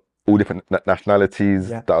you got all different nationalities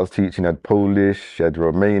that I was teaching. You had Polish, you had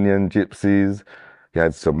Romanian gypsies, you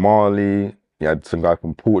had Somali, you had some guy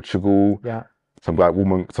from Portugal, some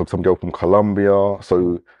girl from Colombia.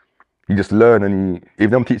 So you just learn, and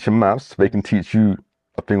if I'm teaching maths, they can teach you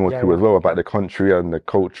a thing or two as well about the country and the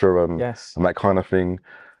culture and that kind of thing.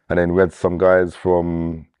 And then we had some guys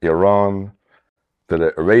from Iran,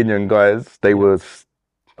 the Iranian guys. They was,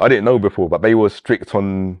 I didn't know before, but they were strict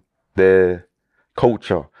on their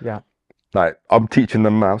culture. Like, I'm teaching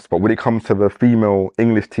them maths, but when it comes to the female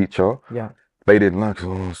English teacher, they didn't like,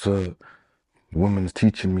 oh, sir, the woman's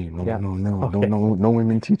teaching me. No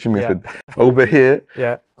women teaching me. I said, over here,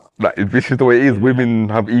 like, this is the way it is. Women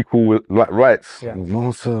have equal like rights.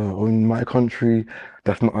 No, sir, in my country,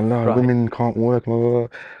 that's not allowed. Women can't work. Blah, blah, blah.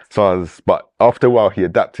 So but after a while, he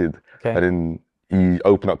adapted, and then he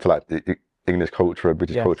opened up to like the English culture,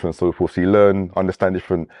 British culture, and so forth. So you learn, understand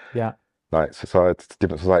different, like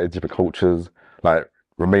different societies, different cultures. Like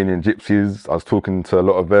Romanian gypsies, I was talking to a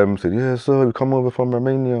lot of them. Said, yeah, sir, we come over from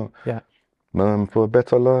Romania. For a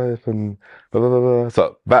better life and blah, blah, blah, blah.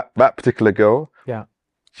 So that particular girl,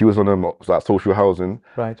 she was on like social housing.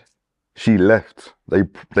 She left.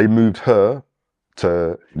 They moved her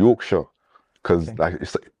to Yorkshire because like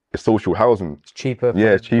it's social housing. It's cheaper.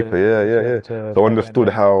 It's cheaper. So I understood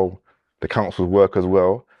how the councils work as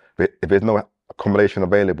well. If there's no accommodation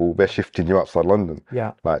available, they're shifting you outside London.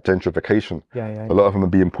 Like gentrification. A lot of them are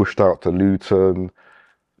being pushed out to Luton,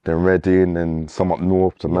 then Reading, and some up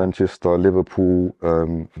north to Manchester, Liverpool,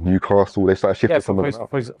 Newcastle. They started shifting some of them out.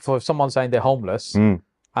 For someone saying they're homeless,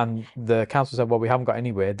 and the council said, well, we haven't got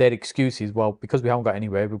anywhere, their excuse is, well, because we haven't got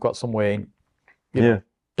anywhere, we've got somewhere in, you know,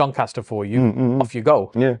 Doncaster for you, off you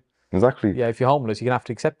go. Yeah, exactly. Yeah, if you're homeless, you're going to have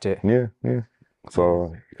to accept it. Yeah.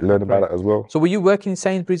 So learn about that as well. So were you working in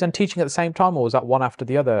Sainsbury's and teaching at the same time, or was that one after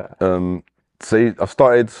the other? So I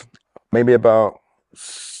started maybe about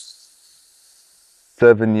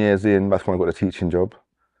 7 years in, that's when I got a teaching job.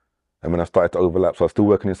 And when I started to overlap, so I was still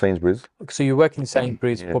working in Sainsbury's. So you're working in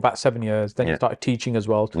Sainsbury's for about 7 years, then you started teaching as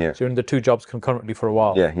well. So you're in the two jobs concurrently for a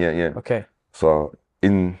while. Yeah. Okay. So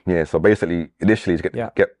so basically, initially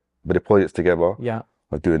to get the deposits together. Yeah.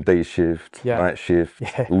 I was doing day shift, night shift,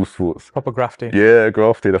 all sorts. Proper grafting. Yeah,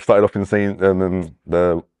 grafted. I started off in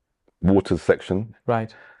the waters section.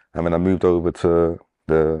 Right. And then I moved over to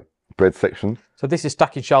the bread section. So this is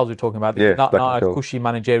stacking shelves we're talking about. Not a cushy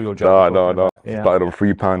managerial job. No. Started on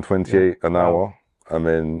 £3.28 an hour, and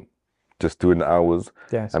then just doing the hours.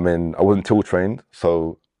 Yes. And then I wasn't till trained,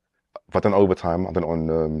 so if I done overtime, I done it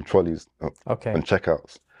on trolleys and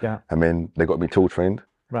checkouts. Yeah. And then they got me till trained.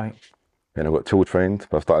 Right. And I got till trained,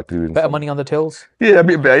 but I started doing better money on the tills. Yeah, a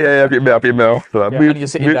bit better. Yeah, a bit better. So and you're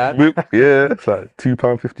sitting down. It's like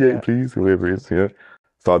 £2.58, please, whatever it is. Yeah.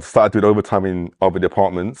 So I started doing overtime in other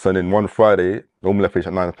departments, and then one Friday, normally I finish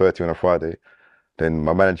at 9:30 on a Friday. Then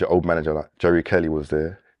my old manager, like Jerry Kelly, was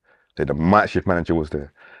there. Then the night shift manager was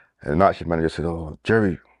there, and the night shift manager said, "Oh,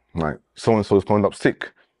 Jerry, like so and so's phoned up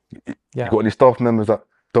sick. You got any staff members that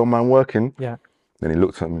don't mind working?" Yeah. Then he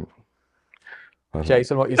looked at me.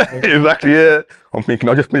 Jason, what you saying? Exactly, yeah. I'm thinking,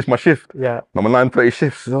 I just finished my shift. Yeah. I'm a 9:30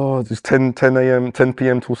 shift. Oh, just 10 a.m., 10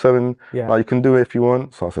 p.m. till 7. Yeah. Like, you can do it if you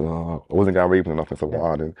want. So I said, oh, I wasn't going to raving or nothing. So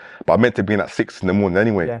but I meant to be in at 6 in the morning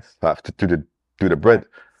anyway. Yes. Like, to do the bread.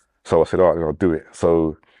 So I said, all right, I'll do it.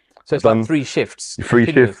 So it's like 3 shifts.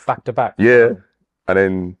 3 shifts. Back to back. Yeah. And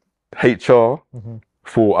then HR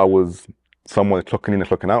thought I was someone clocking in and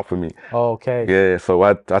clocking out for me. Okay. Yeah, so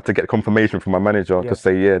I had to get confirmation from my manager to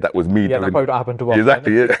say, that was me. Yeah, that probably don't happen to us.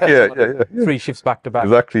 Exactly, yeah. 3 shifts back to back.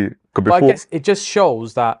 Exactly. But I guess it just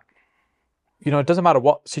shows that, you know, it doesn't matter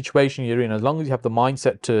what situation you're in, as long as you have the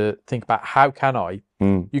mindset to think about how can I,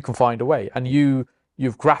 you can find a way. And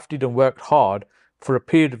you've grafted and worked hard for a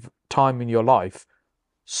period of time in your life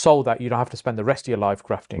so that you don't have to spend the rest of your life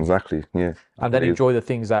grafting. Exactly, yeah. And then enjoy the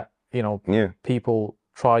things that, you know, people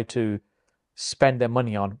try to spend their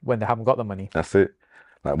money on when they haven't got the money. That's it.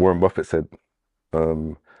 Like Warren Buffett said,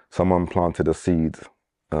 someone planted a seed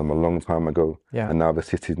a long time ago, and now they're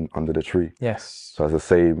sitting under the tree. Yes. So it's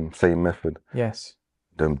the same method. Yes.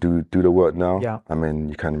 Do the work now, and then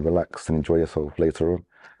you can relax and enjoy yourself later on.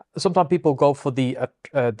 Sometimes people go for the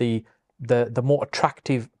more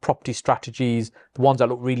attractive property strategies, the ones that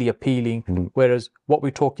look really appealing, whereas what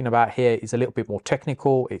we're talking about here is a little bit more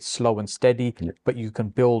technical, it's slow and steady, but you can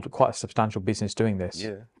build quite a substantial business doing this.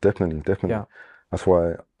 Yeah, definitely. Yeah. That's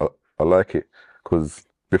why I like it, because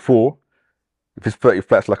before, if it's 30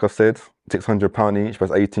 flats, like I said, £600 each,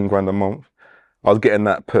 that's 18 grand a month, I was getting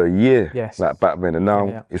that per year, like back then, and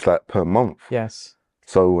now it's like per month. Yes.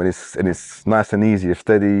 So, and it's nice and easy, it's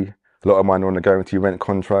steady. A lot of mine are on the guarantee rent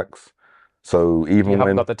contracts. So even you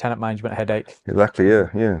haven't got the tenant management headache. Exactly,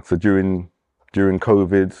 yeah. So during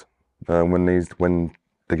COVID, when they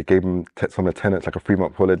gave them some of the tenants like a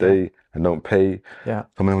 3-month holiday and don't pay, some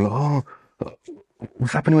of them were like, oh,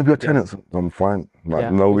 what's happening with your tenants? I'm fine,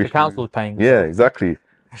 like no issue. The council's paying. Yeah, exactly.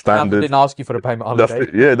 Standard. Didn't ask you for a payment holiday.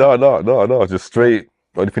 Yeah, no, just straight.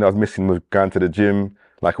 The only thing I was missing was going to the gym.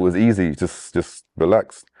 Like, it was easy, just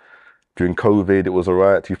relaxed. During COVID, it was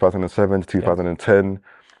alright. 2007 to 2010.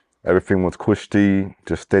 Everything was cushy,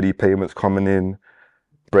 just steady payments coming in.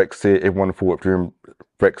 Brexit, everyone thought during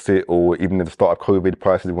Brexit or even at the start of COVID,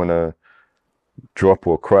 prices want to drop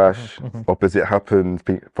or crash. Opposite happened,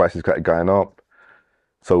 prices started going up.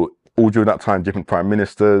 So all during that time, different prime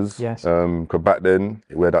ministers. Because back then,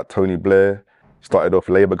 we had that Tony Blair, started off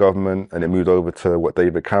Labour government, and it moved over to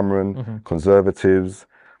David Cameron, Conservatives.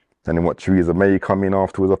 And then Theresa May come in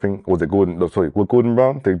afterwards, I think. Or was it Gordon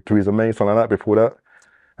Brown? Theresa May, something like that before that.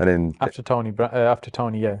 And then after Tony,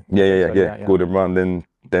 yeah. Gordon Brown.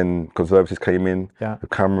 Then Conservatives came in, with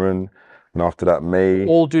Cameron, and after that May.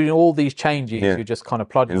 All doing all these changes, you're just kind of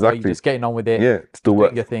plodding away, you're just getting on with it. Yeah, still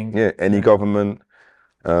work your thing. Yeah, any government,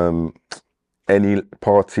 any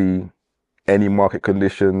party, any market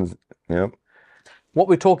conditions. Yeah. What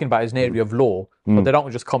we're talking about is an area of law, but they don't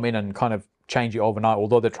just come in and kind of change it overnight.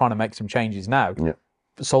 Although they're trying to make some changes now. Yeah.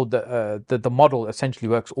 So the model essentially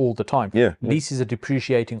works all the time. Yeah. Leases are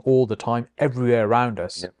depreciating all the time, everywhere around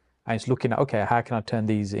us. and it's looking at, okay, how can I turn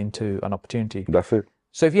these into an opportunity? That's it.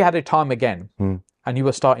 So if you had a time again and you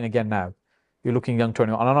were starting again now, you're looking young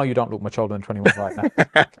 21, and I know you don't look much older than 21 right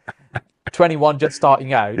now. 21, just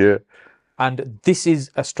starting out. Yeah. And this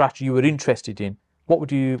is a strategy you were interested in. What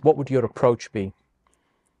would your approach be?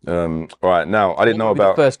 All right, now I didn't know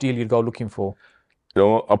about the first deal you'd go looking for. You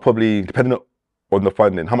know, I'll probably, depending on the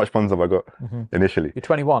funding, how much funds have I got initially? You're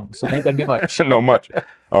 21, so not going to be much. Not much.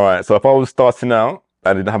 All right, so if I was starting out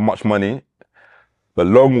and didn't have much money, the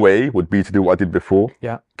long way would be to do what I did before.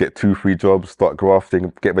 Yeah. Get 2-3 jobs, start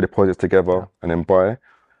grafting, get my deposits together, and then buy.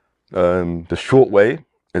 The short way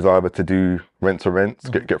is either to do rent-to-rents,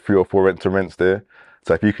 get 3 or 4 rent-to-rents there.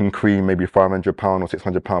 So if you can cream maybe £500 or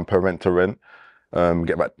 £600 per rent-to-rent,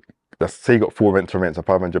 get back. Let's say you got 4 rent-to-rents at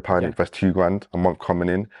 £500 each, that's £2,000 a month coming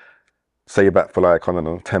in. Save that for like, I don't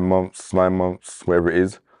know, 10 months, 9 months, wherever it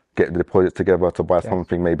is. Get the deposits together to buy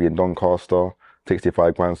something maybe in Doncaster,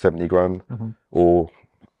 65 grand, 70 grand, or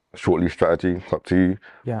short lease strategy, it's up to you.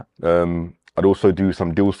 Yeah. I'd also do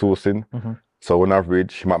some deal sourcing. So on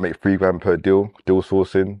average, you might make 3 grand per deal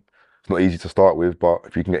sourcing. It's not easy to start with, but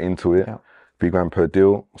if you can get into it, 3 grand per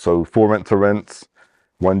deal. So 4 rent-to-rents,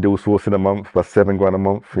 1 deal sourcing a month, that's 7 grand a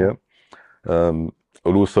month,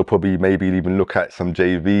 I'll also probably maybe even look at some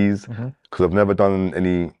JVs, because I've never done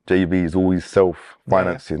any JVs, always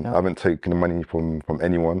self-financing. I haven't taken the money from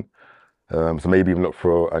anyone. So maybe even look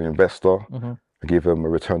for an investor, give them a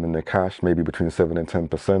return in their cash, maybe between 7 and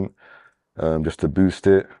 10%, just to boost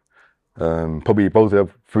it. Probably those are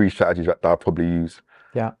 3 strategies that I'll probably use.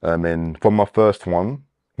 And then from my first one,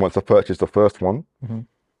 once I purchased the first one,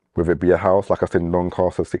 whether it be a house, like I said in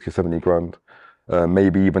Doncaster, 60, 70 grand,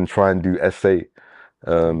 maybe even try and do SA,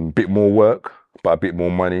 bit more work, but a bit more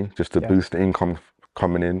money, just to boost the income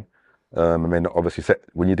coming in. And then obviously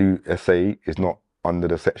when you do SA, it's not under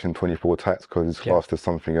the Section 24 tax because it's classed as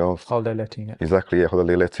something else. Holiday letting. Exactly,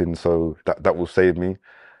 holiday letting. So that will save me.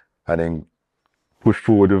 And then push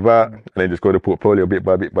forward with that, and then just go to portfolio bit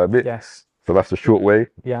by bit by bit. Yes. So that's the short way,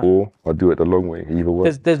 or I'll do it the long way, either way.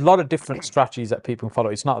 There's a lot of different strategies that people can follow.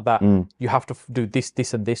 It's not that you have to do this,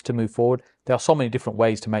 this, and this to move forward. There are so many different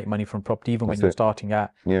ways to make money from property, even when you're starting out.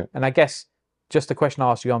 And I guess just the question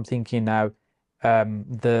I asked you, I'm thinking now,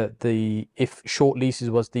 if short leases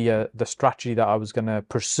was the strategy that I was going to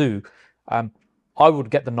pursue, I would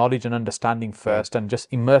get the knowledge and understanding first, and just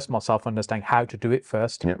immerse myself understanding how to do it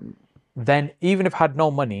first. Then, even if I had no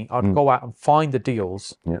money, I'd go out and find the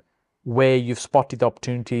deals where you've spotted the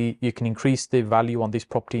opportunity, you can increase the value on this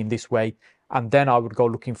property in this way, and then I would go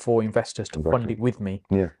looking for investors to fund it with me.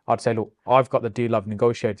 I'd say, look, I've got the deal, I've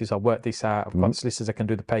negotiated this, I've worked this out, I've got solicitors that can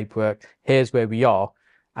do the paperwork, here's where we are,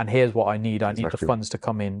 and here's what I need. I need the funds to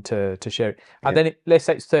come in to share it. And then let's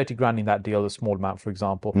say it's 30 grand in that deal, a small amount, for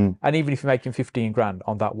example. And even if you're making 15 grand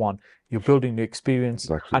on that one, you're building the experience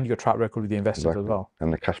and your track record with the investors as well.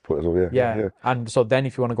 And the cash pot as well, yeah. And so then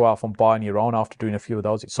if you want to go off and buy on your own after doing a few of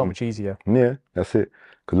those, it's so much easier. Yeah, that's it.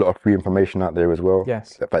 Because a lot of free information out there as well.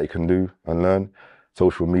 That you can do and learn.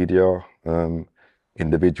 Social media,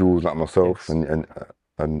 individuals like myself and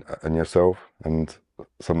yourself and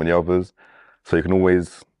so many others. So you can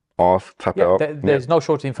always ask, tap it up. There's no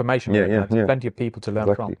shortage of information. There's plenty of people to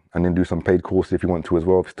learn from. And then do some paid courses if you want to as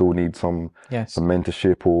well. If you still need some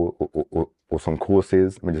mentorship or some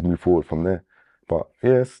courses, and just move forward from there. But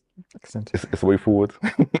yes, it's a way forward.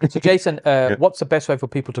 So Jason, what's the best way for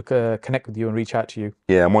people to connect with you and reach out to you?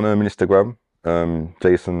 Yeah, I'm on Instagram,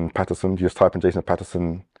 Jason Patterson. Just type in Jason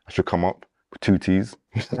Patterson, I should come up with 2 T's.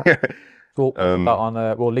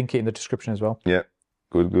 We'll link it in the description as well. Yeah,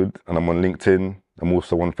 good. And I'm on LinkedIn. I'm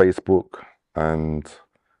also on Facebook, and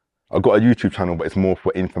I've got a YouTube channel, but it's more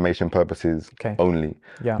for information purposes only.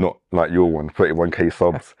 Not like your one, 31k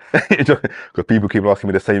subs. Because people keep asking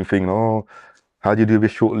me the same thing. Oh, how do you do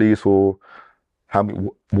this short lease? Or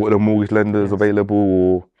what are the mortgage lenders available?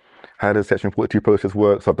 Or how does Section 42 process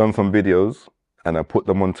work? So I've done some videos and I put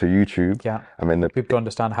them onto YouTube. And then people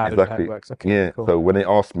understand how it works. Cool. So when they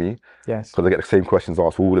ask me, because I get the same questions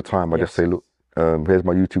asked all the time, I just say, look, here's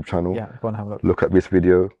my YouTube channel. Go and have a look. Look at this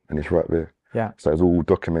video, and it's right there. So it's all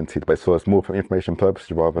documented, but so it's more for information purposes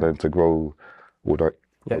rather than to grow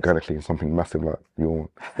organically in something massive like your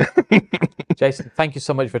one. Jason, thank you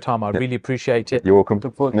so much for your time. I really appreciate it. You're welcome.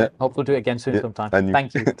 Hopefully do it again soon sometime. And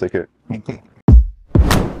thank you. Take care.